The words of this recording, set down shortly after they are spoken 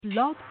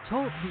Blog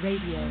Talk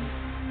Radio.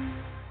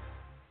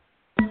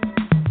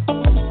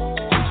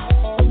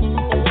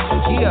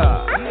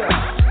 Yeah.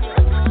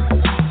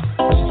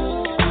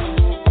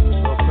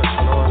 No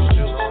pressure on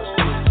you.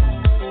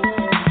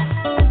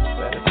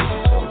 Better be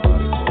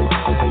somebody for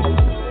my day.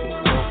 Ain't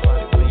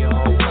nobody for your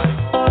whole life.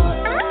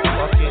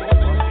 Fuck it.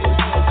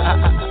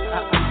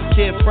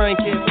 Kid Frank.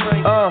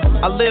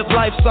 I live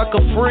life sucker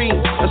free.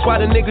 That's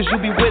why the niggas you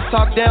be with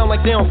talk down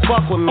like they don't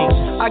fuck with me.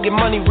 I get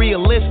money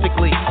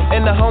realistically,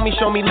 and the homies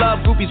show me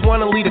love. Groupies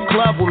wanna lead a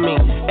club with me.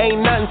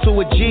 Ain't nothing to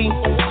a G.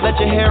 Let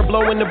your hair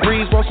blow in the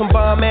breeze, want some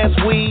bomb ass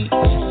weed.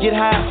 Get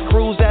high,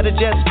 cruise at a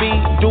jet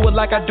speed. Do it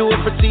like I do it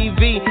for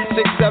TV.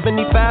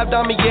 675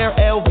 Damier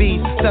LV,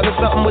 selling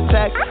something with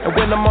tax. And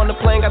when I'm on the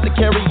plane, got to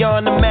carry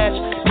on the match.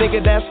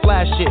 Nigga, that's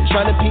flash shit.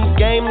 Tryna peep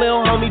game,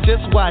 lil' homie,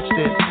 just watch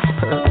this.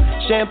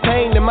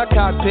 Champagne in my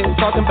cockpit,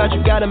 talking about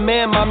you got a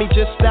man, mommy,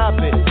 just stop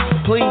it,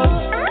 please.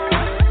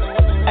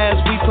 As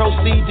we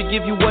proceed to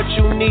give you what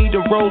you need to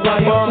roll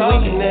up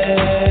on weed.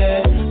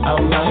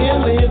 I'm out here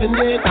living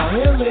it,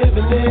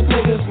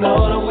 Niggas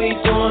know that we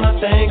doing our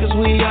thing, cause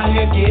we out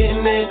here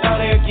getting it,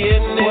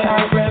 Where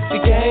I rep the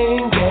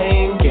gang.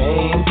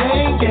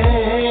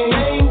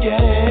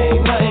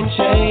 Nothing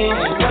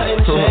changed,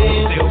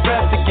 Still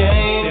rep the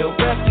game,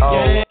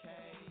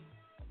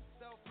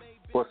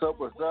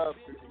 What's up?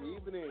 Good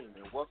evening,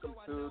 and welcome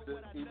to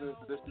this evening's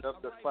edition of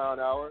the Clown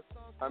Hour.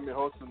 I'm your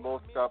host,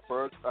 Mo Scott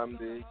Burks. I'm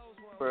the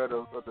creator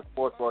of the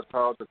sports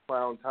broadcast, The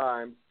Clown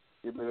Times.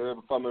 You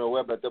can find me on the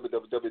web at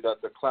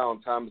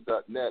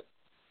www.theclowntimes.net.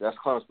 That's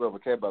clown spelled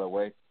with K, by the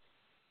way.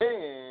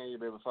 And you'll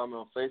be able to find me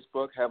on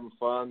Facebook, having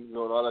fun,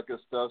 all that good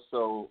stuff.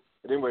 So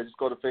anyway, just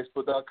go to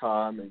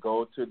facebook.com and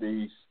go to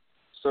the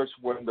search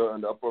window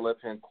in the upper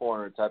left-hand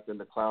corner and type in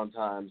The Clown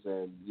Times,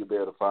 and you'll be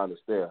able to find us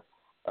there.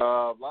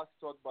 Lots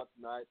to talk about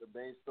tonight. The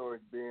main story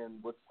being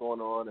what's going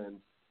on in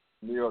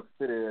New York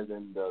City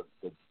and the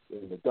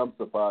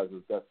dumpster fires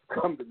that's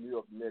come to New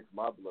York Knicks,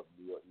 my beloved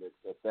New York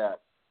Knicks, at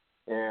that.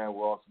 And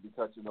we'll also be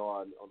touching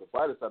on the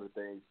brighter side of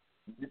things,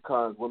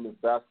 UConn's women's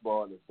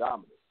basketball and its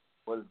dominance.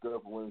 What is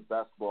good for women's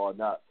basketball or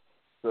not.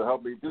 To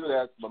help me do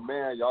that, my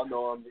man, y'all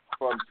know him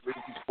from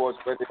 3D Sports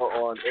Radio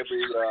on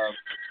every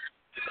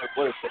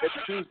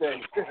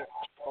Tuesday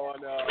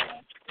on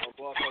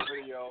Blog Talk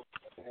Radio,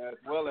 as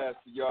well as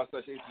the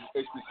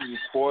yard/HBCU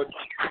Sports.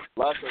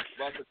 Lots of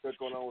stuff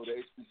going on with the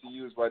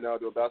HBCUs right now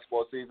during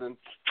basketball season.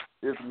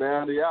 Here's the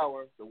man of the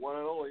hour, the one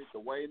and only,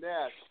 Dwayne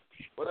Nash.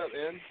 What up,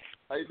 N?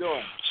 How you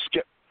doing?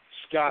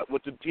 Scott,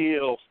 with the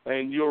deal,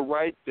 and you're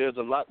right. There's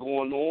a lot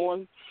going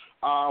on.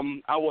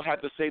 I will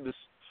have to say this.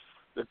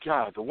 The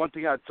one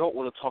thing I don't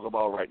want to talk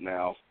about right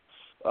now.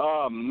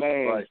 Oh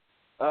man. Right.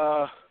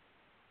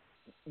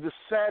 The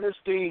saddest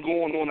thing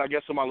going on, I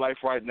guess, in my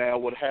life right now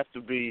would have to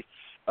be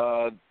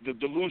the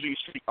losing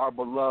streak our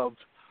beloved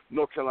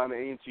North Carolina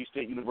A&T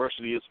State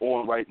University is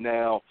on right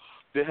now.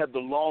 They had the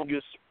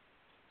longest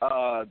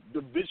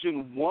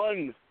Division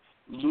I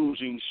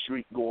losing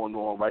streak going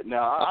on right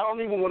now. I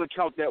don't even want to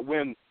count that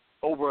win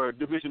over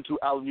Division II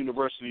Allen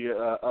University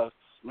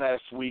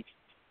last week.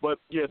 But,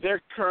 yeah,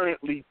 they're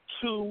currently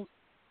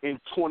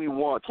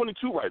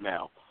 2-22 right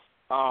now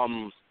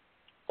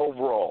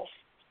overall.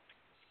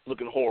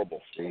 Looking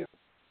horrible. Damn.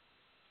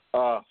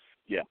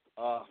 Yeah.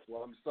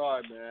 Well, I'm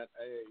sorry, man.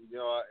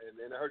 And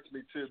it hurts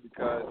me too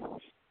because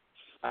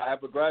I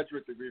have a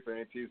graduate degree for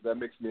A&T, so that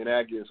makes me an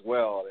Aggie as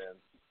well. And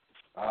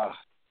I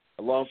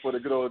long for the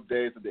good old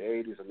days of the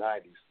 80s and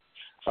 90s.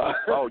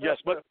 Oh yes,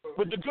 but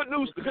the good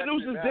news is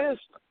this.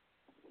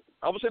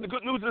 I would say the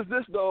good news is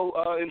this though,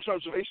 in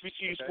terms of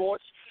HBCU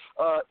sports.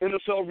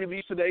 NFL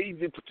released today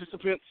the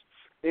participants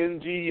in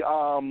the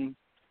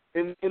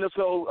in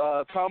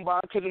NFL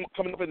Combine coming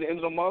up at the end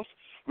of the month.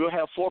 We'll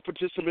have 4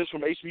 participants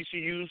from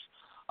HBCUs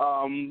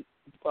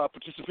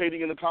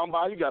participating in the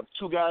Combine. You got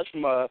 2 guys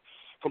from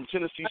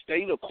Tennessee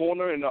State, a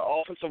corner and an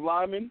offensive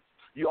lineman.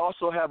 You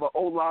also have an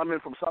O-lineman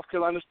from South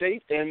Carolina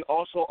State, and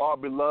also our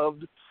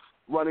beloved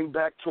running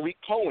back Tariq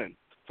Cohen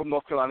from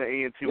North Carolina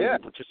A&T will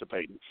be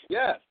participating.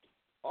 Yes,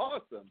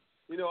 awesome.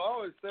 I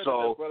always said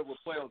that brother would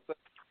play on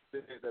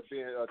Sunday, that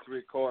being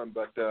Tariq Cohen,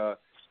 but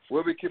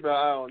we'll be keeping an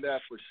eye on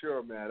that for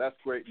sure, man. That's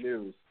great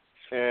news.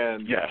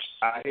 And yes,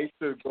 I hate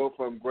to go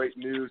from great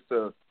news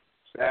to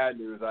bad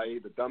news, i.e.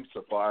 the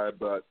dumpster fire,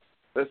 but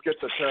let's get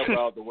the terrible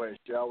out of the way,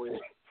 shall we?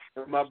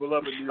 My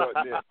beloved New York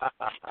Knicks.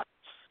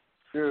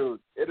 Dude,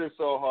 it is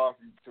so hard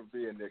to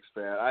be a Knicks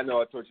fan. I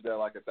know I told you that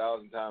like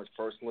 1,000 times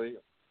personally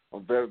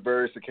on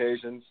various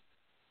occasions,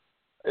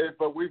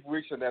 but we've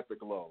reached an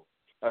epic low.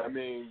 I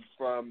mean,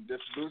 from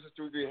this losing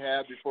streak we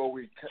had before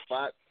we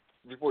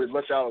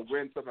looked out and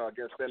win somehow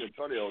against San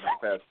Antonio this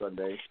past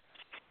Sunday,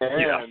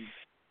 and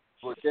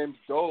for James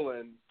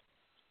Dolan,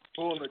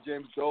 pulling a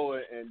James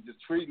Dolan and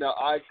just treating our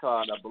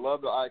icon, our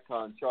beloved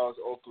icon, Charles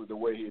Oakley, the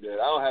way he did.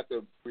 I don't have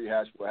to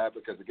rehash what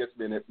happened because it gets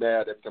me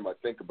mad every time I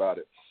think about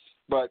it.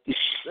 But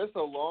there's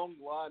a long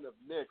line of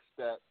Knicks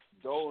that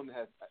Dolan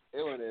has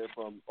alienated,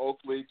 from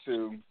Oakley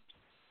to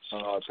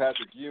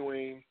Patrick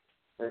Ewing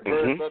and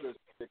various other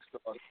Knicks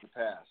stars in the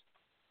past.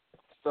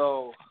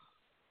 So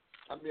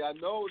I mean, I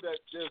know that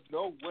there's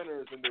no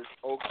winners in this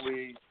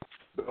Oakley,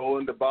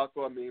 Dolan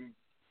debacle. I mean,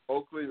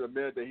 Oakley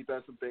admitted that he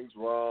done some things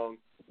wrong.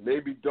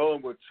 Maybe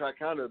Dolan would try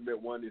kind of admit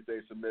one of these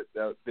days,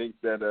 think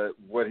that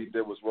what he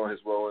did was wrong, his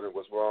role in it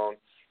was wrong,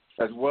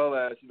 as well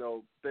as,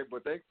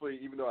 but thankfully,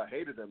 even though I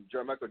hated him,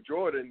 Michael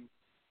Jordan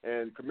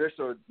and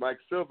Commissioner Mike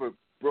Silver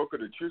brokered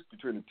the truce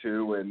between the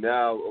two, and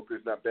now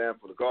Oakley's not banned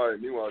for the guard.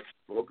 And meanwhile,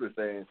 Oakley's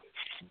saying,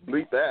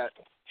 bleep that.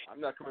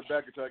 I'm not coming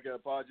back until I get an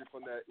apology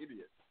from that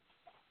idiot.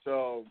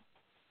 So,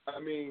 I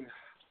mean,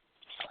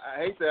 I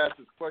hate to ask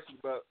this question,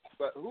 but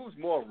who's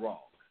more wrong?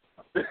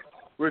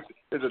 Which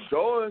is it,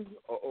 Dolan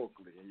or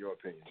Oakley, in your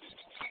opinion?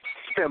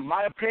 In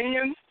my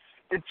opinion,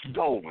 it's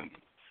Dolan.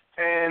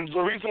 And the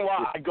reason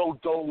why I go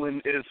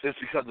Dolan is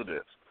because of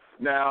this.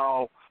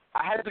 Now,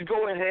 I had to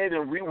go ahead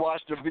and rewatch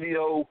the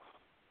video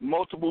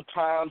multiple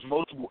times,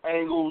 multiple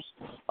angles,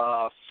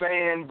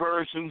 fan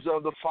versions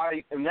of the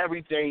fight and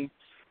everything.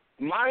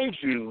 Mind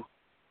you,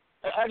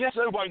 I guess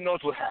everybody knows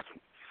what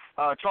happened.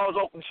 Charles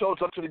Oakley shows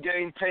up to the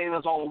game paying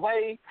his own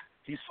way.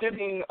 He's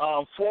sitting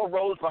 4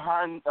 rows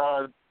behind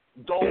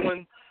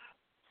Dolan.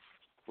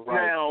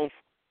 Right. Now,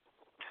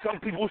 some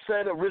people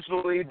said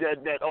originally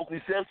that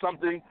Oakley said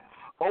something.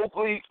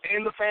 Oakley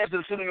and the fans that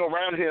are sitting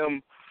around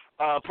him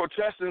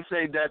protest and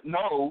say that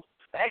no,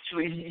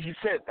 actually he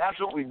said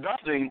absolutely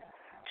nothing.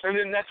 And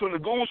then that's when the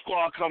Goon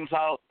Squad comes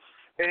out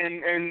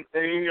and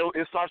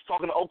it starts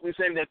talking to Oakley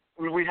saying that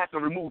we have to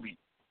remove him.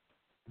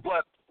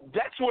 But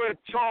that's where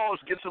Charles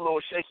gets a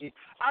little shaky.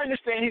 I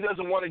understand he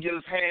doesn't want to get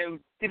his hands.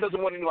 He doesn't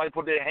want anybody to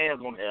put their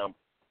hands on him.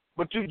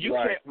 But you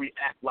right. can't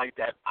react like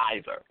that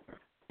either.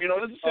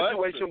 This is a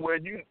situation where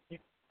you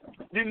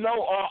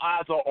know all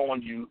eyes are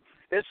on you.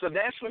 It's a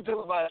nationally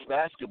televised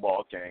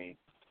basketball game.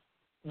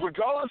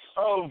 Regardless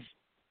of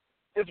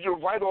if you're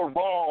right or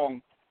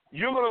wrong,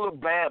 you're going to look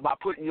bad by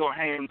putting your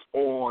hands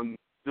on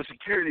the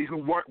security who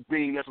weren't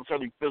being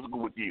necessarily physical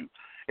with you.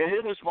 And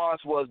his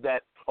response was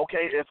that,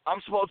 okay, if I'm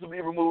supposed to be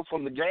removed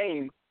from the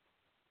game,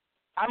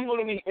 I'm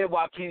going to need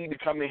NYPD to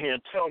come in here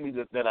and tell me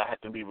that I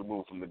have to be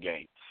removed from the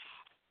game.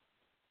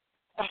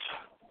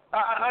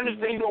 I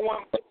understand you don't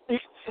want –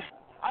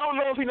 I don't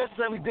know if he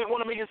necessarily didn't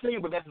want to make a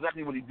scene, but that's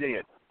exactly what he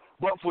did.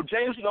 But for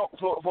Jimmy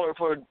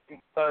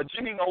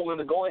Nolan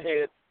to go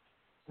ahead,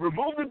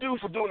 remove the dude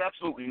for doing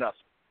absolutely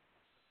nothing,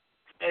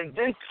 and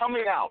then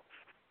coming out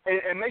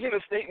and making a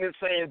statement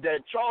saying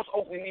that Charles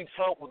Oakley needs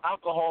help with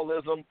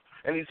alcoholism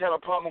and he's had a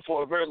problem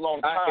for a very long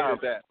time. I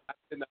hated that. I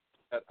did not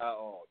like that at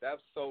all.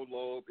 That's so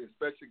low,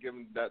 especially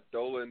given that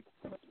Dolan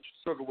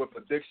struggled with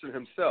addiction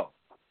himself.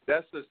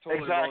 That's just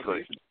totally wrong.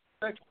 He should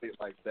expect it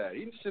like that.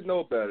 He should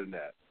know better than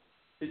that.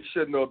 He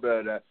should know better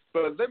than that.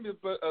 But let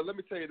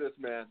me tell you this,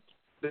 man.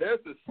 There's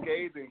a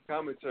scathing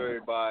commentary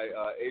by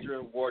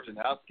Adrian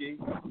Wojnarowski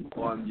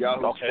on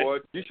Yahoo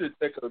Sports. You should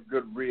take a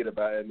good read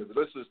about it, and the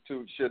listeners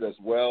too should as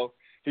well.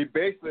 He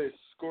basically is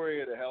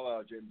screwing the hell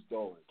out of James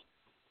Dolan,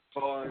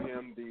 calling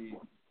him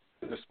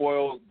the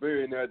spoiled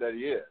billionaire that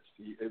he is.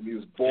 He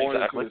was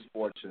born into his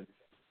fortune,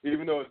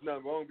 even though it's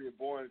nothing wrong being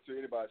born into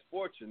anybody's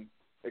fortune,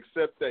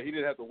 except that he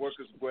didn't have to work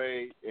his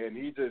way, and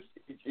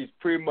he's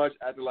pretty much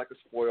acting like a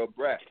spoiled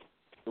brat.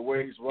 The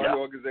way he's run the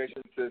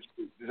organization says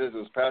it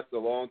was passed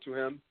along to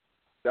him,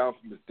 down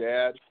from his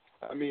dad.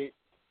 I mean,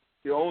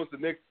 he owns the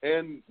Knicks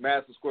and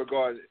Madison Square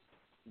Garden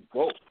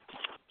both.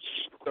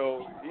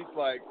 So he's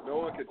like, no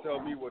one can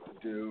tell me what to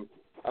do.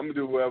 I'm going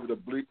to do whatever the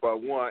bleep I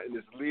want. And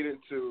it's leading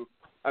to,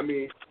 I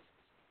mean,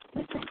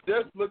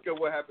 just look at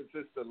what happened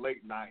since the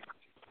late 90s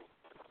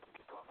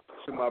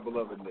to my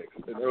beloved Knicks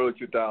in the early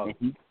 2000s.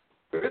 Mm-hmm.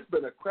 It's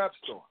been a crap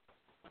storm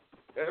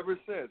ever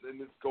since, and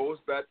this goes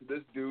back to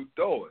this dude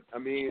Dolan. I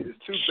mean,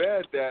 it's too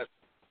bad that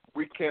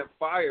we can't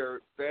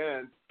fire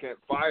fans, can't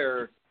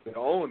fire the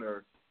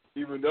owner,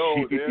 even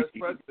though there's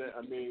precedent.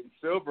 I mean,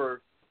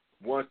 Silver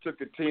once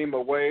took a team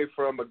away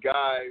from a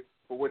guy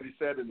for what he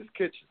said in his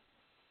kitchen,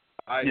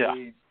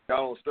 i.e.,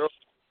 Donald Sterling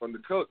from the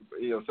coach,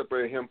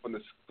 separating him from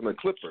the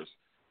Clippers.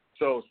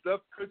 So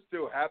stuff could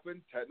still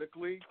happen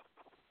technically,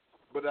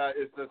 but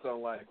it's just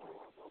unlikely.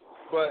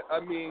 But I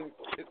mean,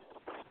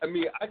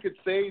 I could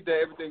say that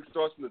everything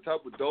starts from the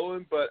top with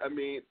Dolan, but I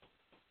mean,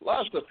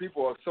 lots of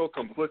people are so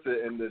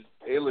complicit in this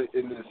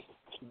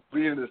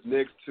leading this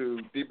Knicks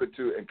deep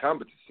into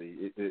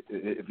incompetency,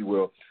 if you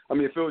will. I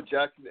mean, Phil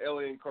Jackson,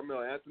 L.A., and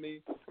Carmelo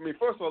Anthony. I mean,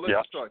 first of all,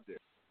 let's start there.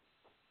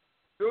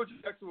 Phil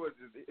Jackson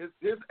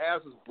his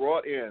ass was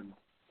brought in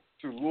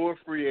to lure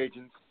free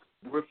agents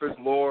with his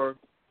lore,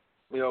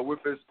 with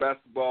his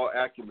basketball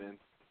acumen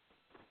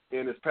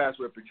and his past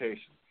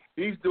reputation.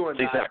 He's doing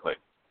that. Exactly.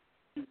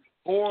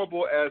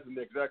 Horrible as an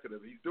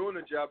executive. He's doing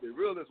a job he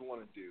really doesn't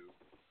want to do.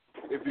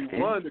 If he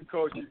wanted to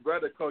coach, he'd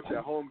rather coach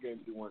at home games,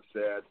 he once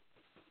said.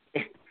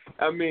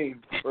 I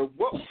mean,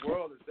 what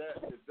world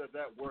does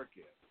that work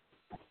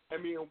in?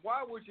 I mean,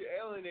 why would you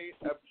alienate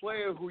a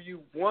player who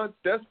you want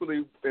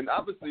desperately and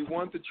obviously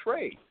want to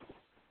trade?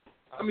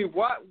 I mean,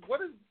 why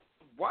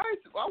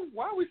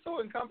are we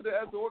so incompetent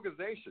as an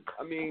organization?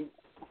 I mean,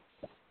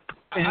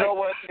 you know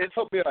what?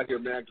 Help me out here,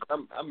 man.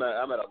 I'm at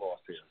a loss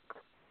here.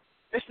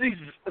 it's these.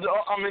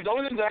 I mean, the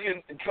only thing I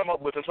can come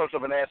up with in terms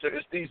of an answer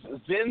is these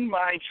Zen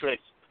mind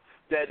tricks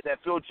that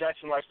Phil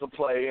Jackson likes to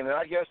play, and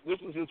I guess this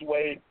is his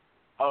way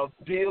of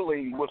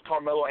dealing with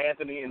Carmelo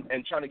Anthony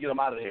and trying to get him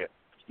out of here.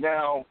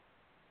 Now,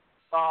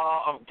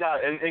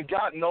 God, and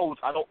God knows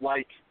I don't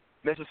like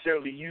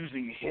necessarily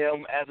using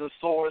him as a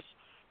source,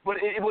 but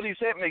what he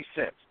said makes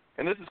sense.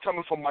 And this is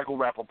coming from Michael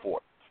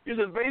Rappaport. He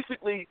says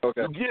basically,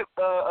 you get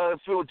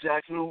Phil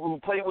Jackson, who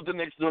played with the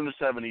Knicks during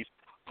the 70s,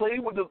 played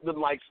with the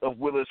likes of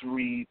Willis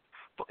Reed,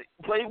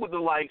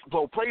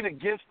 played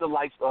against the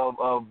likes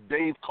of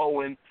Dave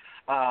Cohen,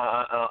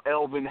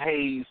 Elvin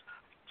Hayes.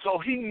 So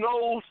he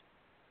knows.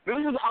 This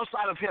is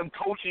outside of him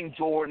coaching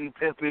Jordan,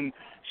 Pippen,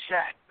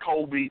 Shaq,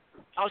 Kobe.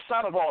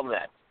 Outside of all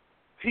that,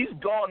 he's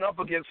gone up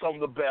against some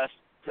of the best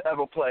to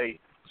ever play.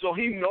 So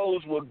he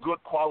knows what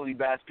good quality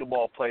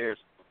basketball players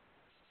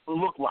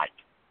look like.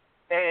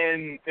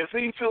 And if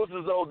he feels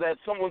as though that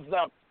someone's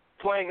not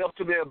playing up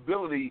to their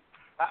ability,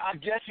 I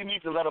guess you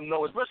need to let them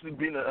know, especially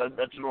being a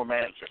general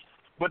manager.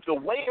 But the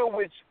way in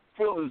which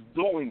Phil is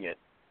doing it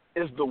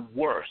is the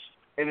worst.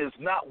 And it's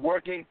not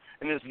working,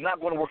 and it's not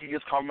going to work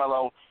against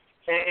Carmelo.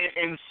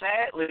 And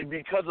sadly,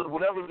 because of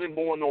whatever's been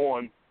going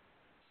on,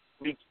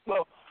 the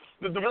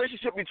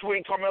relationship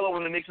between Carmelo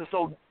and the Knicks is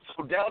so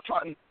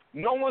downtrodden,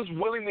 no one's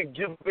willing to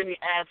give any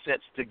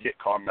assets to get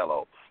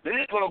Carmelo. They're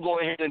just going to go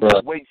ahead and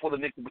just wait for the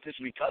Knicks to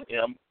potentially cut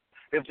him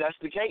if that's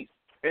the case.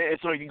 And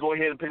so you can go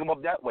ahead and pick him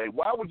up that way.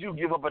 Why would you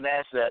give up an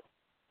asset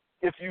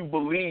if you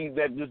believe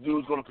that this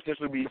dude's going to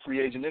potentially be a free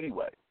agent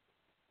anyway?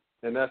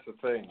 And that's the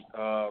thing.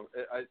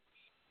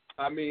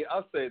 I mean,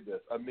 I'll say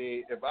this. I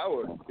mean, if I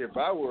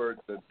were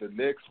the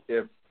Knicks,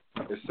 if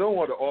someone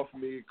were to offer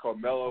me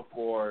Carmelo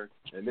for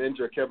an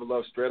injured Kevin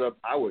Love straight up,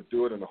 I would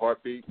do it in a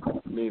heartbeat.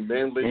 I mean,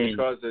 mainly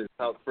because of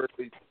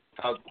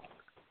how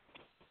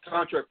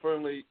contract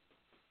friendly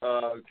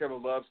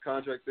Kevin Love's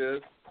contract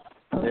is,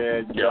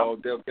 and you know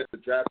they'll get the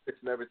draft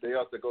picks and everything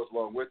else that goes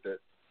along with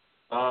it.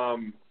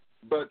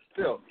 But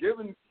still,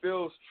 given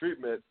Phil's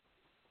treatment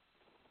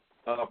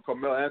of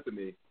Carmelo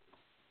Anthony,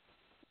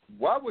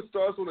 why would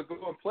stars want to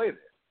go and play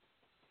there?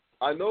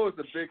 I know it's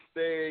a big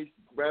stage,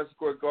 basketball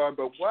court guard,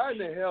 but why in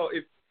the hell,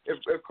 if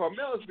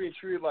Carmelo's being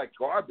treated like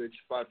garbage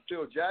by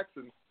Phil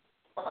Jackson,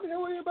 why the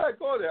hell would anybody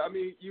go there? I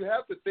mean, you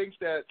have to think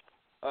that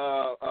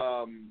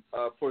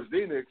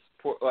Porzingis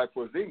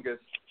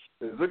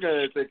is looking at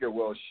it and thinking,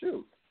 well,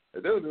 shoot,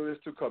 if they'll do this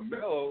to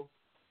Carmelo,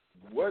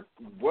 what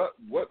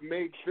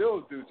made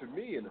Phil do to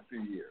me in a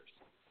few years?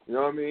 You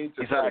know what I mean?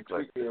 To exactly.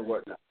 Tweak me and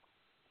whatnot.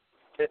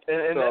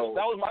 And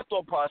that was my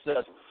thought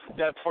process,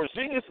 that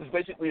Porzingis is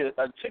basically a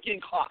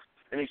ticking clock,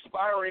 an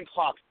expiring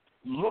clock,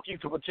 looking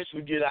to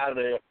potentially get out of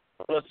there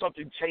unless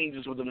something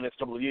changes within the next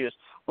couple of years.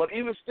 But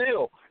even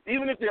still,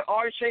 even if there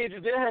are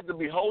changes, there have to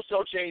be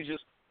wholesale changes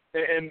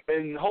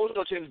and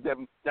wholesale changes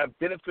that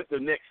benefit the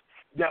Knicks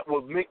that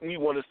will make me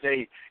want to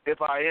say,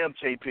 if I am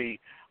KP.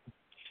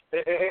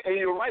 And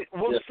you're right.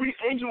 Well, the free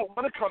agent will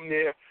want to come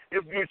there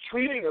if you're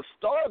treating a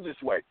star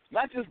this way.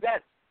 Not just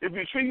that. If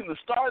you're treating the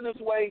star this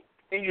way,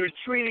 and you're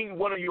treating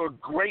one of your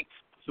greats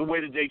the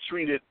way that they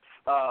treated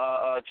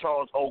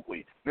Charles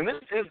Oakley. And this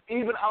is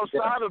even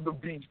outside of the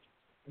beef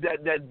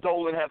that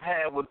Dolan have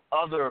had with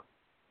other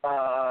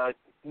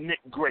Knick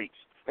greats.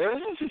 And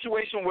this is a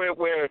situation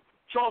where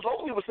Charles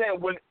Oakley was saying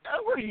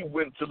whenever he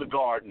went to the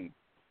Garden,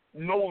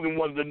 Nolan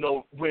wanted to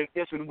know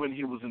if and when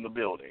he was in the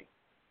building.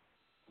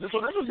 So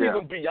this is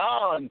even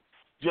beyond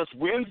just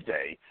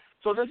Wednesday.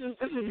 So this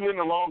has been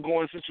a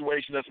long-going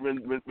situation that's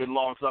been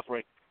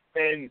long-suffering.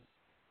 And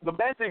the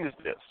bad thing is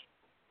this.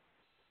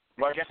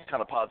 Well, I guess it's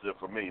kind of positive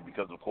for me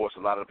because, of course, a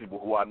lot of the people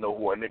who I know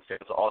who are Knicks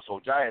fans are also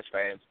Giants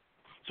fans.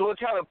 So it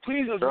kind of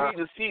pleases me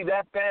to see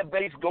that fan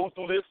base go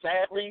through this,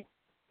 sadly,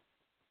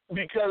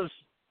 because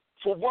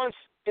for once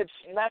it's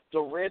not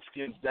the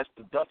Redskins that's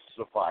the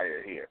dumpster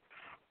fire here.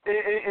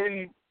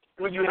 And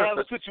when you have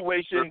a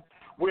situation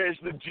where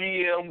it's the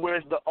GM, where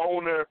it's the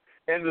owner,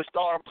 and the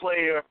star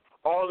player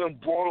all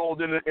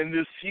embroiled in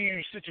this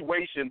huge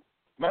situation,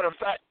 matter of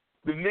fact,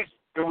 the Knicks,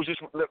 it was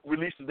just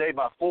released today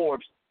by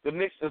Forbes. The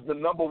Knicks is the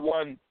number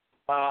one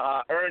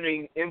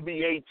earning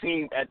NBA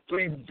team at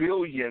 $3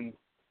 billion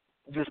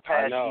this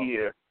past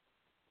year.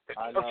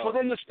 For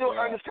them to still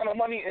earn this kind of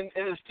money and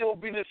it still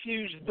be this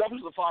huge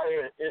dumpster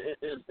fire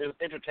is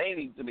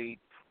entertaining to me,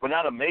 but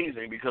not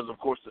amazing because, of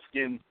course, the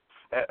Skins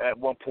at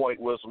one point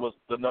was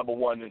the number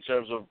one in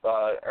terms of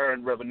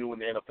earned revenue in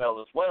the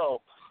NFL as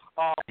well.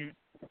 But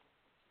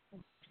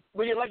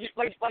yeah, like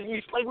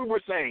we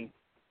were saying,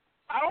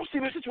 I don't see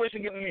the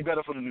situation getting any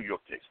better for the New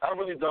York Knicks. I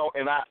really don't,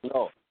 and I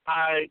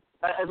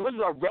as much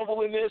as I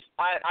revel in this,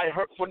 I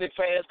hurt for Knicks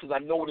fans because I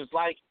know what it's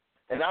like,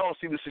 and I don't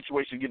see the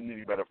situation getting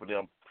any better for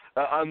them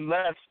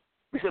unless,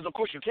 because of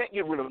course you can't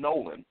get rid of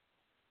Nolan,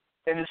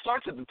 and it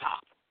starts at the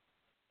top.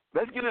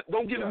 Let's get it.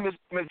 Don't get it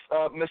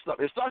messed up.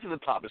 It starts at the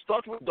top. It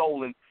starts with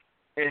Dolan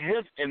and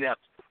his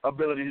inept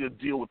ability to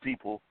deal with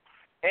people,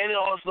 and it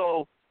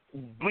also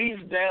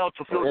bleeds down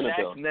to Phil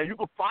Jackson. Now you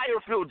can fire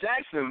Phil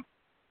Jackson,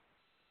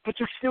 but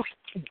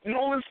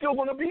Nolan's still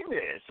going to be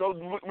there. So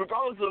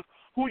regardless of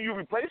who you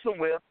replace him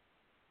with,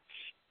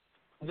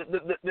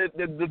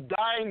 the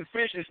dying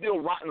fish is still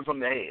rotting from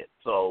the head.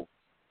 So,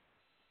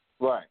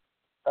 right.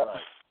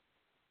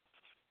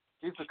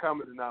 He's the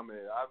common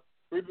denominator.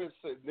 We've been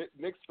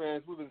Knicks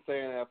fans. We've been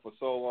saying that for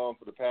so long,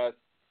 for the past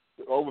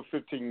over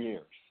 15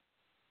 years.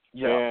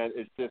 yeah, And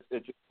it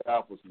just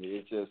baffles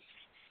me. It's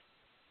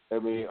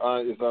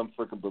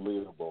unfreaking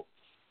believable.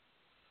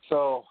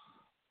 So,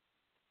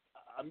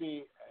 I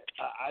mean,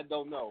 I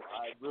don't know.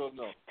 I really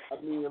know.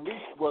 I mean, at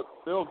least what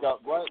Phil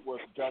got right was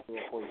Jonathan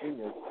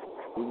Porzingis,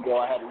 even though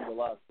I had to eat a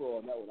lot of crow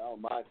on that one. I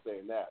don't mind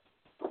saying that.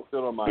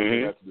 Still don't mind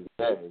saying that to this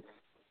day.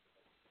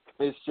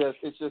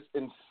 It's just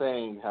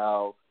insane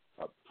how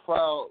a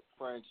proud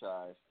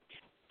franchise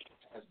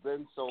has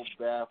been so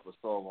bad for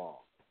so long.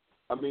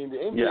 I mean, the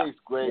NBA is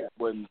great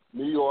when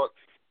New York,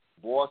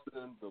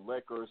 Boston, the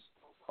Lakers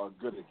are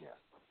good again.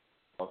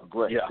 Are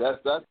great. Yeah.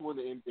 That's when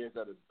the NBA is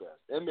at its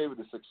best. And maybe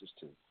the Sixers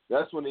too.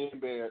 That's when the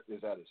NBA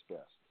is at its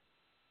best.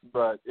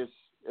 But it's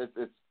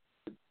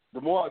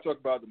the more I talk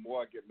about it, the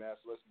more I get mad.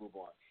 So let's move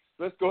on.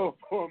 Let's go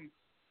from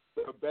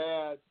the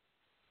bad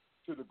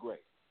to the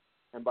great.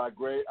 And by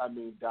great, I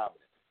mean dominant.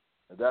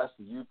 And that's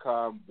the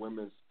UConn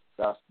women's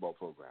basketball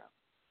program.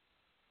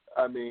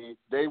 I mean,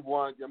 they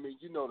won. I mean,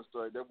 you know the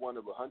story. They won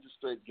a 100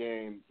 straight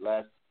game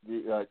the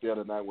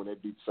other night when they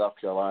beat South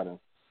Carolina.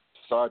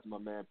 Sorry to my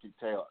man Pete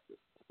Taylor,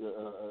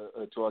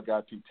 to our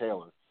guy Pete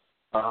Taylor,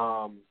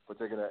 for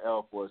taking that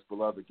L for his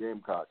beloved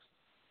Gamecocks.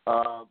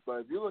 But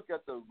if you look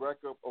at the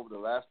record over the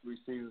last 3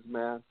 seasons,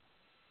 man,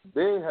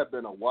 they have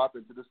been a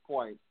whopping to this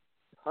point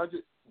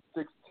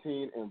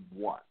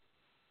 116-1.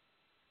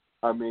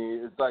 I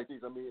mean, it's like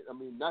these. I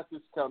mean, not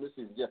just counting this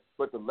season,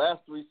 but the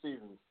last 3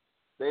 seasons,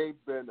 they've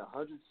been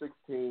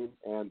 116-1.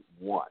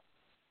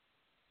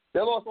 They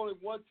lost only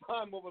one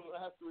time over the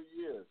last 3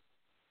 years,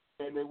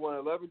 and they won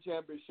 11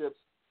 championships,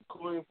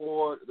 including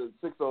 4, the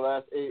 6 of the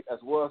last 8, as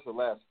well as the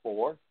last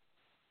 4.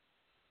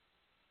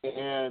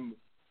 And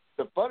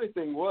the funny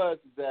thing was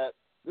that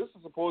this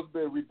was supposed to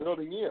be a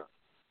rebuilding year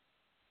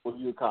for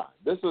UConn.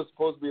 This was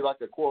supposed to be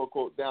like a quote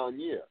unquote down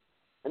year,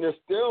 and they're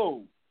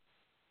still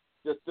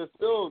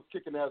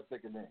kicking ass,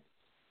 taking names.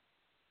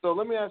 So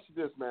let me ask you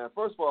this, man.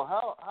 First of all,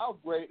 how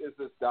great is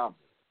this dominance?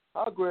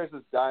 How great is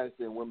this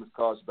dynasty in women's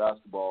college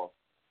basketball?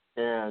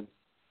 And,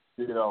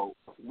 you know,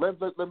 let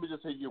me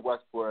just hit you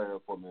wax for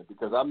a minute,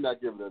 because I'm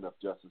not giving it enough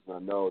justice, and I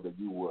know that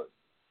you would.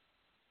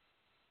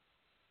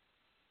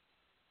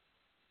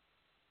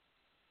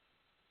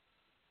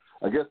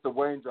 I guess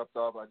Dwayne dropped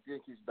off. I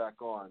think he's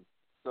back on.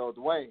 So,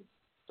 Dwayne,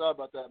 sorry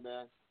about that,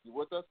 man. You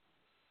with us?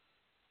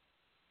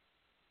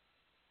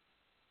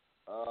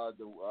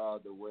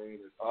 Dwayne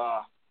is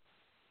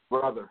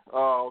brother.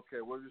 Oh,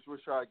 okay. We'll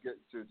try to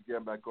get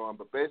him back on.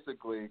 But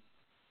basically,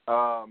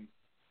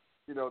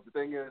 you know, the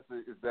thing is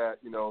that,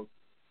 you know,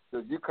 the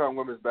UConn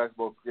women's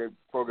basketball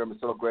program is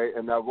so great,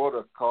 and I wrote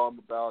a column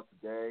about it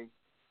today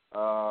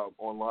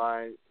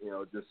online. You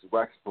know, just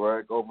wax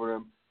poetic over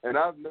them. And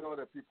I know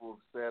that people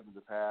have said in the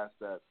past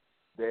that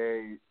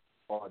they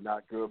are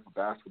not good for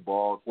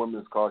basketball,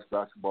 women's college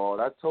basketball.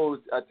 And I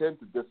tend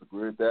to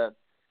disagree with that.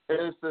 And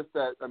it's just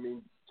that, I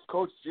mean,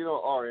 Coach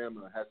Gino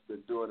Auriemma has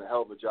been doing a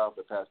hell of a job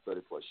for the past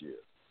 30-plus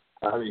years.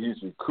 I mean,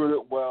 he's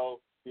recruited well.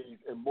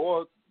 And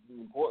more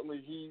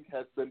importantly, he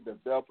has been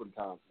developing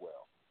talent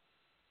well.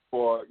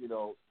 For, you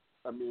know,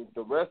 I mean, if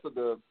the rest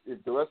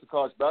of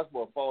college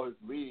basketball follow his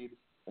lead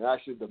and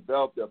actually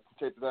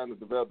take the time to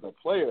develop their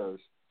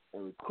players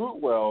and recruit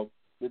well,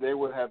 then they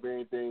wouldn't have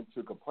anything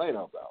to complain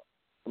about.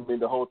 I mean,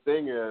 the whole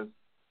thing is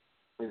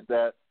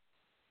that,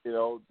 you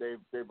know,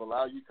 they've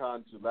allowed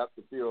UConn to lap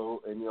the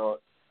field, and, you know,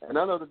 and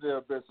I know that there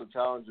have been some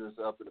challenges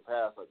up in the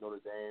past, like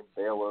Notre Dame,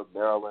 Baylor,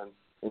 Maryland,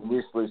 and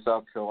recently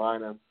South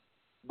Carolina.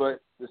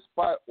 But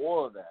despite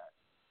all of that,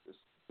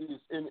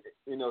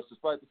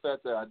 despite the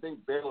fact that I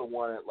think Baylor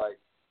won it like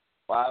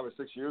 5 or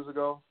 6 years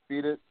ago,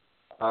 beat it.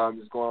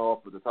 Just going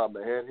off at the top of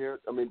my head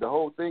here. I mean, the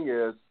whole thing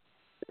is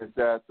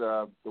that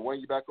Dwayne,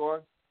 you back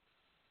on?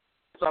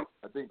 I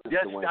think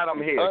yes,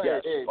 I'm here.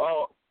 Yes. Hey.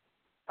 Well,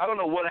 I don't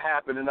know what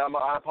happened, and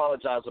I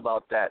apologize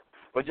about that.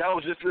 But I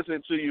was just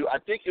listening to you. I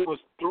think it was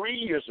 3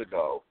 years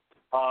ago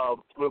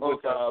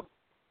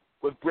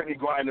with Brittany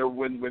Griner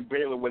when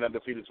Baylor went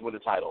undefeated to win the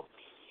title.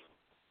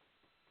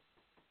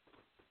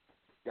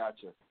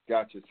 Gotcha.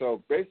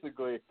 So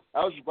basically,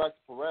 I was wax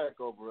poetic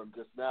over him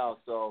just now.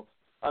 So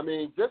I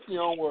mean, just in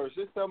your own words,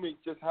 just tell me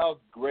just how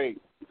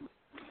great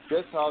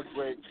the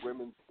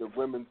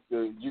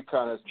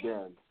UConn has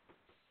been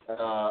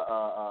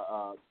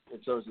in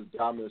terms of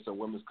dominance of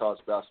women's college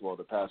basketball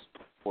the past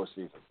 4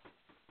 seasons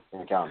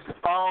and counting.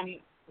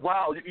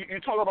 Wow, you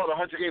talk about a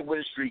 100-game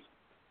winning streak.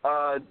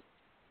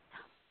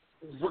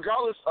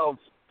 Regardless of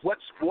what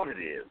sport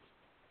it is,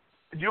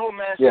 you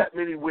amass that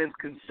many wins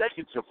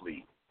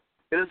consecutively.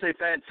 It is a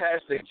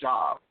fantastic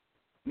job.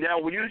 Now,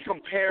 when you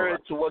compare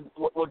it to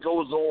what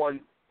goes on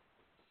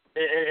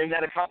in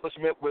that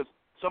accomplishment with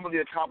some of the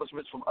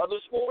accomplishments from other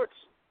sports,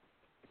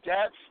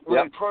 that's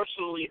when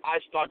personally I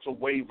start to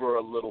waver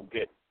a little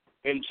bit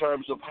in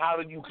terms of how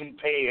do you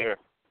compare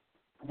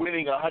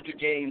winning 100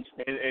 games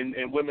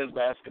in women's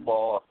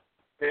basketball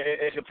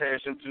in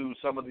comparison to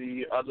some of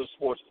the other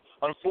sports.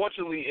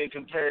 Unfortunately, in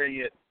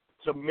comparing it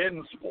to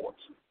men's sports.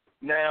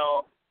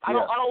 Now, I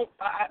read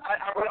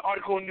an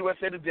article in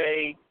USA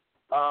Today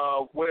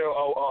where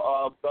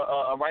a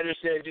writer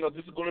said,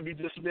 this is going to be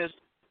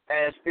dismissed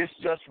as it's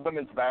just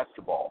women's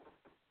basketball.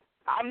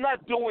 I'm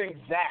not doing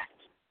that.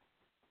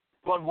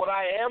 But what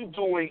I am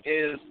doing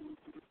is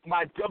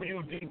my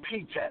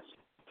WDP test.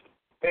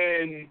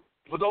 And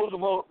for those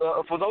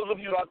of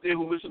you out there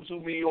who listen to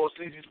me on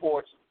Sleazy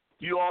Sports,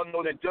 you all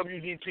know that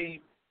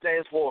WDP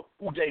stands for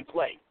who they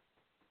play.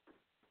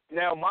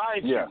 Now,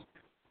 mind you,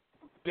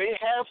 they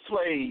have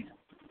played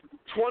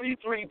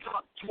 23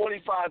 top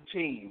 25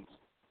 teams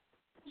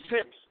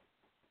since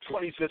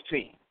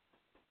 2015,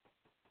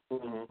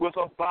 with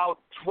about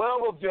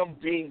 12 of them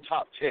being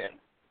top 10.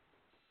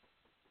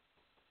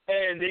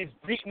 And they've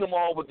beaten them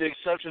all with the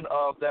exception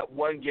of that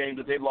one game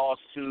that they lost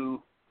to,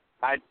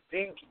 I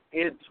think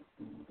it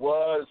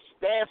was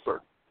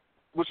Stanford,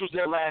 which was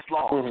their last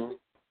loss.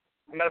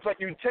 Matter of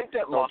fact, you take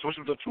that loss, which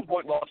was a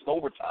 2-point loss in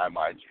overtime,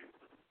 mind you.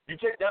 You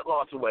take that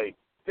loss away,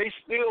 they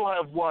still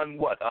have won,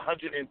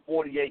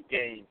 148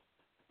 games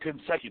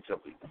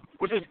consecutively,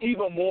 which is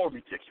even more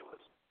ridiculous.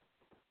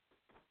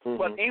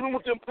 But even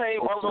with them playing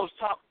one of those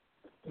top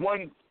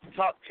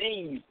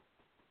teams,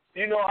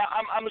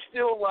 I'm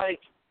still like,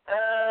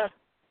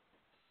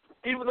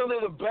 even though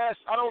they're the best,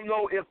 I don't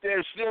know if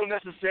they're still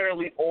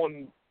necessarily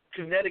on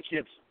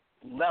Connecticut's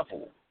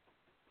level,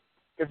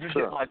 if you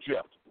get my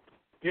drift.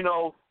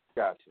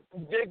 Gotcha.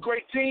 They're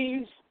great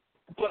teams,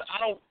 but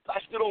I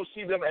still don't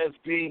see them as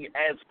being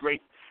as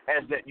great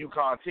as that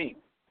UConn team.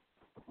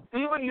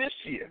 Even this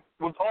year,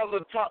 with all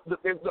the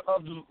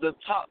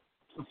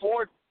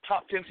four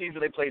top 10 teams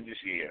that they played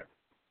this year,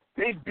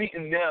 they've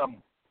beaten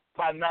them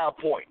by 9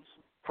 points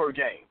per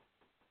game.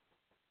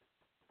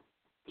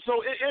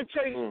 So it's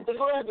going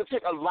to have to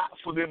take a lot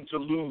for them to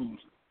lose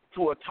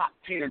to a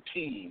top-tier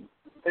team.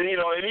 And,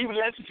 and even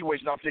in that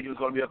situation, I'm thinking it's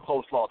going to be a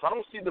close loss. I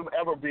don't see them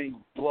ever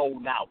being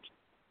blown out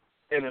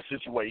in a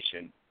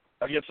situation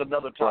against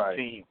another top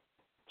team.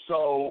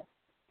 So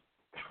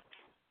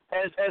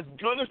as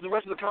good as the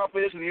rest of the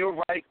conference is, and you're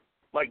right,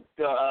 like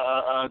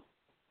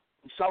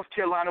South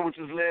Carolina, which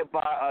is led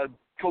by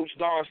Coach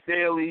Don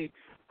Staley,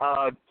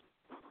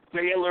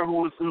 Baylor,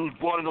 who's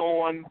brought it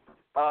on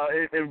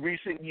in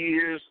recent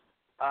years,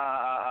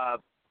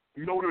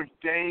 Notre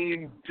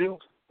Dame,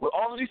 Duke, with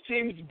all of these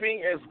teams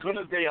being as good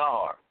as they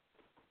are,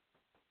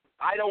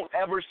 I don't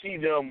ever see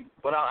them,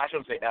 but I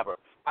shouldn't say ever,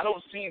 I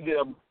don't see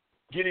them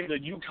getting to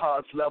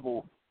UConn's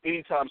level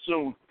anytime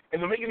soon.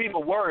 And to make it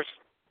even worse,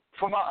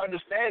 from my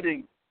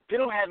understanding, they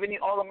don't have any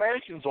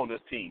All-Americans on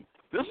this team.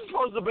 This is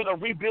supposed to have been a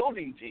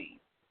rebuilding team.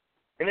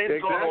 And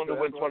they've gone on to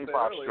win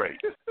 25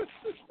 straight.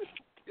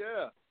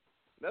 Yeah.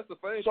 That's the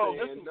funny thing.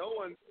 And no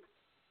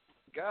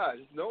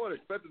one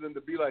expected them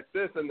to be like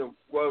this in the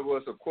what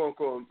was a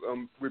quote-unquote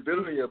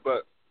rebuilding year,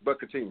 but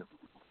continue.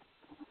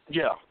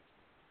 Yeah.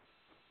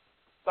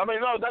 I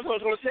mean, no, that's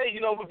what I was going to say.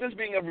 With this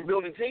being a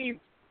rebuilding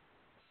team,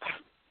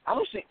 I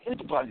don't see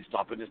anybody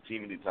stopping this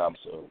team anytime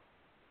soon.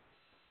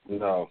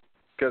 No,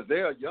 because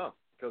they are young.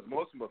 Because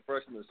most of them are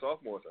freshmen and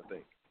sophomores, I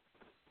think.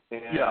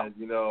 And,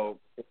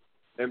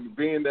 and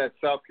being that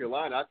South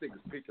Carolina, I think,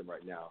 is peaking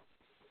right now.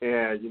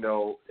 And,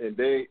 and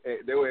they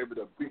were able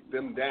to beat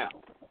them down.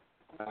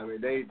 I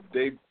mean, they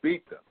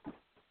beat them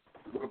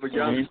with a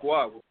young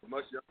squad, with a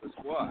much younger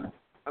squad.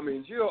 I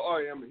mean, Gio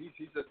Auriemma,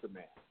 he's just a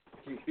man.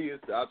 He is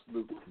the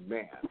absolute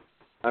man.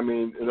 I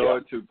mean, in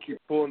order to keep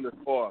pulling this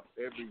off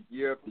every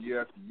year after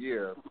year after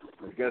year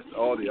against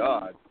all the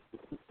odds,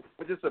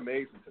 it's just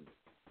amazing to me.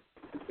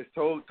 It's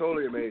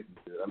totally amazing.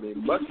 I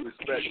mean, much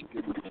respect,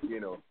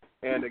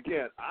 And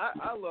again,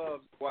 I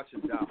love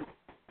watching dominance.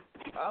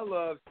 I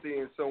love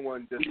seeing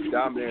someone just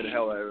dominate the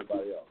hell out of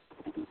everybody else.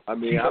 I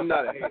mean, I'm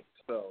not a hater,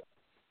 so.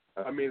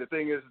 I mean, the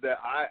thing is that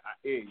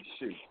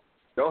shoot.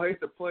 Don't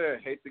hate the player,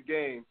 hate the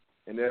game.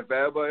 And if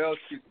everybody else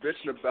keeps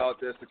bitching about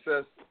their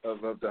success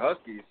of the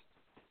Huskies,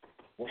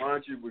 why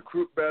don't you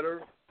recruit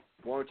better?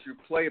 Why don't you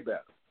play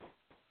better?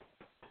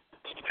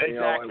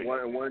 Exactly. And why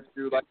don't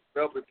you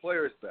develop the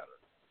players better?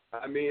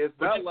 I mean, it's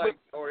not like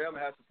Auriemma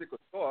has to stick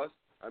with sauce.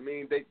 I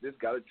mean, they just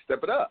got to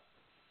step it up.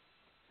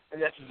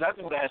 And that's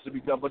exactly what has to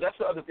be done. But that's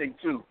the other thing,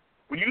 too.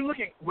 When you look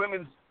at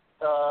women's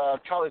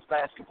college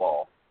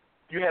basketball,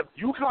 you have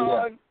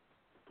UConn,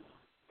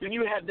 then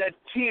you have that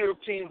tier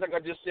of teams, like I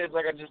just said,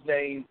 like I just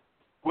named,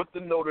 with the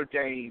Notre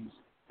Dames,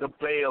 the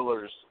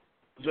Baylors,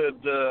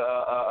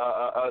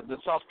 the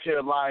South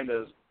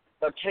Carolinas.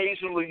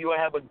 Occasionally you'll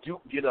have a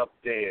Duke get up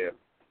there.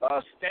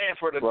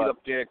 Stanford will get up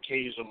there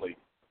occasionally.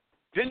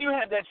 Then you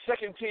have that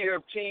second tier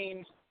of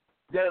teams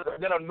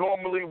that are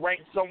normally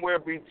ranked somewhere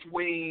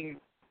between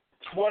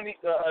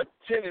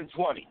 10 and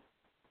 20.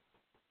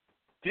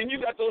 Then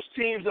you got those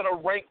teams that are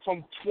ranked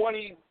from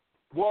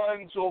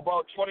 21 to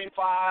about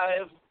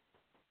 25.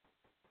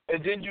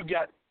 And then you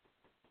got,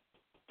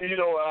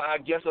 I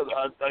guess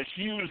a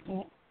huge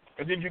group.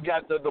 And then you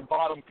got the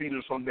bottom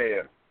feeders from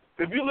there.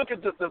 if you look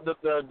at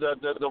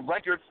the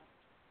records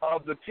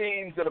of the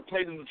teams that have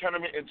played in the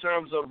tournament in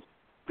terms of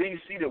being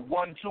seeded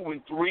 1, 2,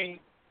 and 3,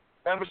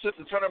 ever since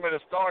the tournament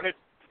has started,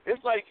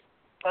 it's like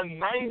a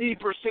 90%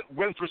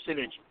 win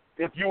percentage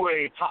if you were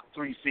a top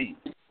 3 seed.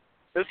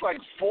 It's like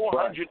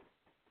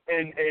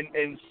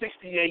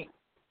 468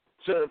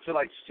 to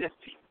like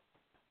 50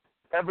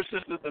 ever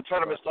since the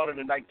tournament started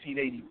in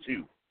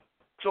 1982.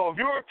 So if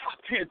you're a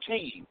top-tier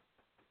team,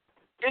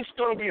 it's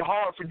going to be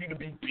hard for you to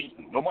be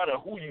beaten, no matter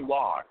who you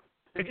are.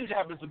 It just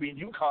happens to be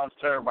UConn's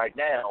turn right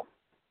now.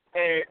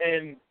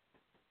 And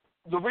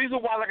the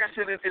reason why, like I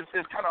said,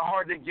 it's kind of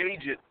hard to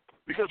gauge it,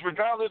 because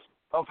regardless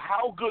of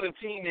how good a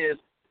team is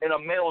in a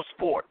male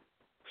sport,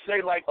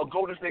 say like a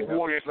Golden State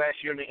Warriors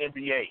last year in the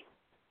NBA,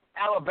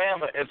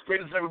 Alabama, as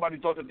great as everybody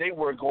thought that they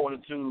were going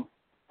into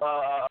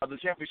the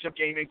championship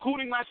game,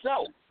 including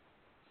myself,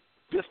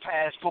 this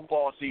past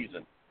football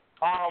season.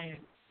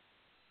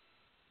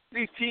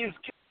 These teams.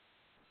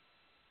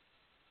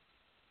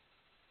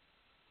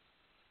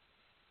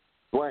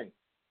 Dwayne,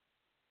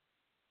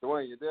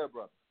 you there,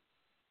 brother?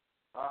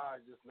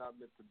 Just not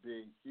meant to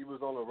be. He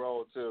was on the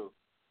road too.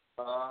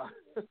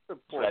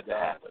 Poor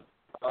guy.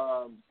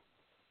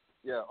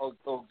 Yeah. Oh,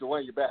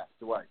 Dwayne, you're back.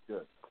 Dwight,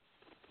 good.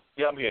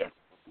 Yeah, I'm here.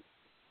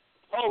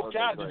 Oh,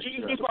 God, did you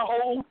just miss my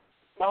whole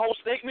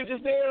statement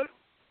just there?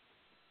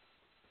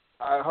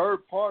 I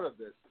heard part of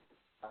it.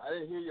 I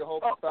didn't hear your whole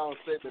profound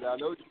statement. I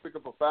know you pick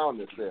up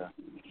profoundness there.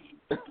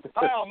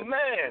 Oh,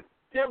 man.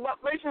 Yeah,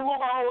 basically what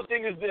my whole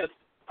thing is this,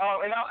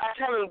 and I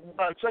kind of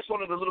touched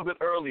on it a little bit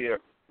earlier,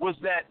 was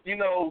that,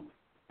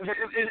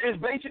 it's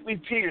basically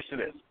tiers to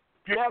this.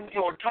 You have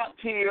your top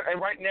tier,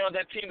 and right now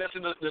that team that's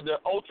in the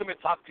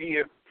ultimate top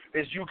tier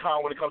is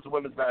UConn when it comes to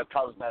women's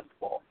college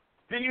basketball.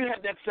 Then you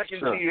have that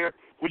second tier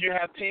where you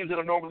have teams that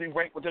are normally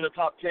ranked within the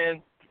top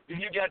 10.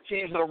 Then you got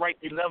teams that are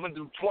ranked 11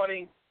 through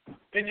 20.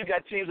 Then you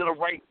got teams that are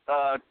ranked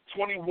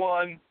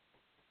 21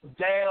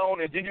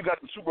 down, and then you got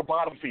the super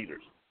bottom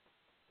feeders.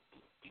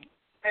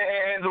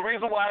 And the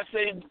reason why I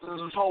say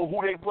this whole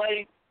who they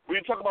play, when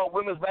you talk about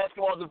women's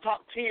basketball, the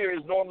top tier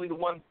is normally the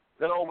one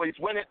that always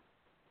win it.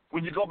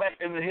 When you go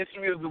back in the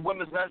history of the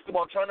women's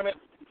basketball tournament,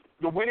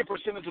 the winning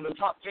percentage of the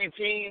top 3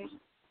 teams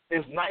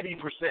is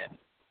 90%.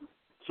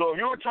 So if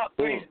you're a top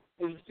 3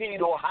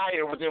 seed or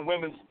higher within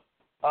women's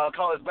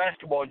college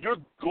basketball, you're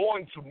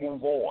going to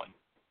move on,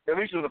 at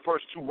least in the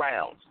first 2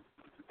 rounds.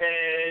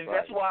 And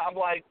that's why I'm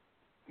like,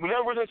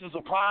 whenever there's a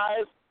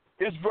surprise,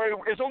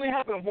 it's only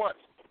happened once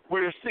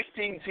where a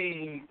 16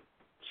 seed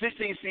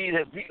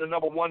has beaten the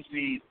number 1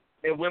 seed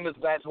in women's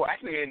basketball,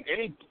 actually in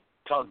any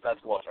college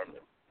basketball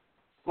tournament.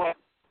 But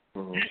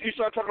you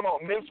start talking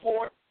about men's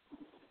sport,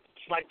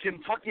 like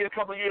Kentucky a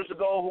couple of years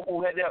ago,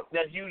 who had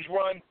that huge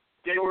run,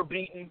 they were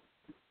beaten.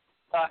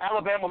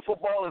 Alabama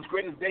football, as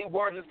great as they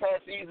were this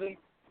past season,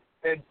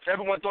 and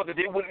everyone thought that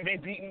they wouldn't be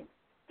beaten.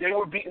 They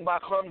were beaten by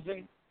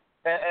Clemson.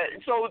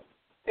 So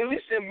at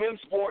least in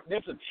men's sport,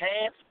 there's a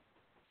chance.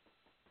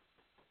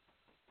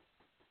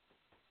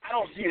 I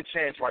don't see a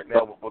chance right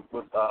now with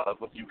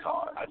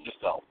UConn. I just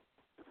don't.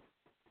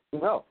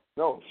 No,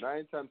 not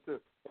anytime soon.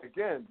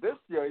 Again, this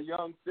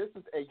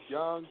is a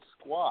young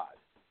squad.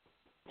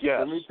 Yes.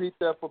 Let me repeat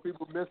that for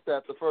people who missed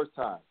that the first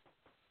time.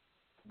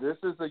 This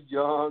is a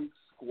young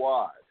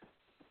squad,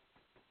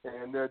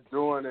 and they're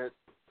doing it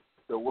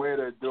the way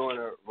they're doing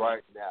it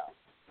right now.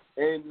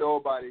 Ain't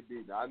nobody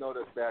beating. I know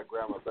that's bad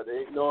grammar, but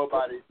ain't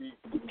nobody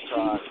beating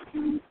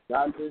UConn.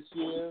 Not this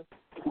year.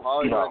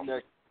 Probably not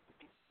next.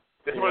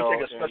 It's going to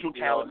take a special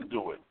talent to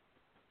do it.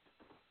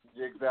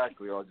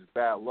 Exactly, or just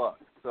bad luck.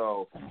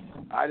 So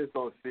I just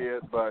don't see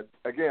it. But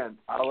again,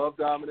 I love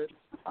dominance.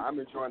 I'm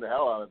enjoying the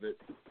hell out of it.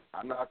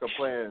 I'm not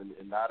complaining,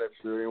 and not if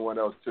anyone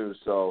else too.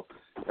 So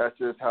that's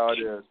just how it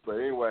is. But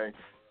anyway,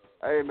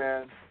 hey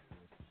man,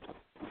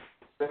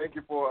 thank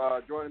you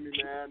for joining me,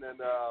 man.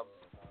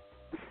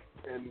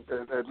 And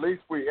at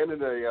least we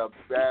ended a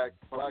bad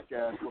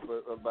podcast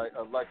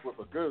with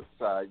a good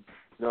side.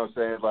 You know what I'm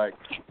saying? Like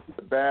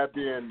the bad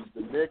being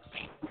the Knicks,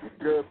 the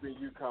good being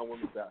UConn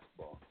women's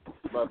basketball.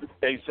 Love it.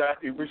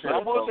 Exactly. I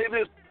will say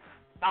this.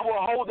 I will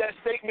hold that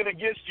statement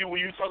against you when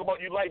you talk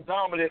about you like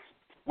dominance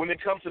when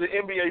it comes to the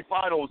NBA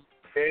Finals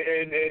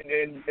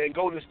and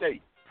Golden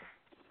State.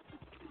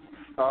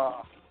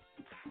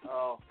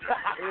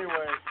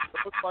 Anyway,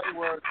 those fighting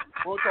words.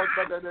 We'll talk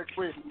about that next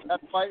week.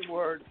 That's fighting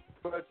words.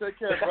 But take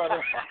care,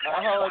 brother.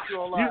 I'll holler at you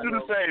online. You do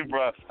the same,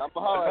 bro. I'm going to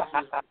holler at you.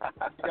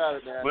 You got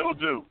it, man. Will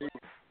do.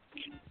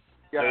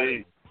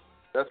 Hey.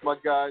 That's my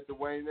guy,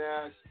 Dwayne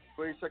Nash.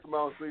 Please check him out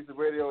on Sleazy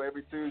Radio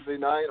every Tuesday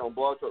night on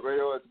Blog Talk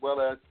Radio, as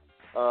well as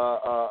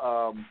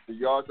the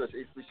Yard /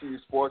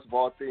 HBCU Sports, of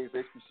all things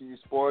HBCU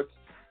Sports.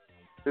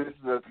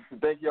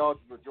 Thank you all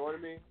for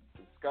joining me.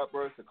 Scott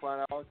Burns, the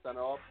Clown Hour, signing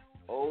off.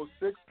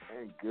 06,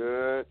 and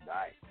good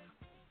night.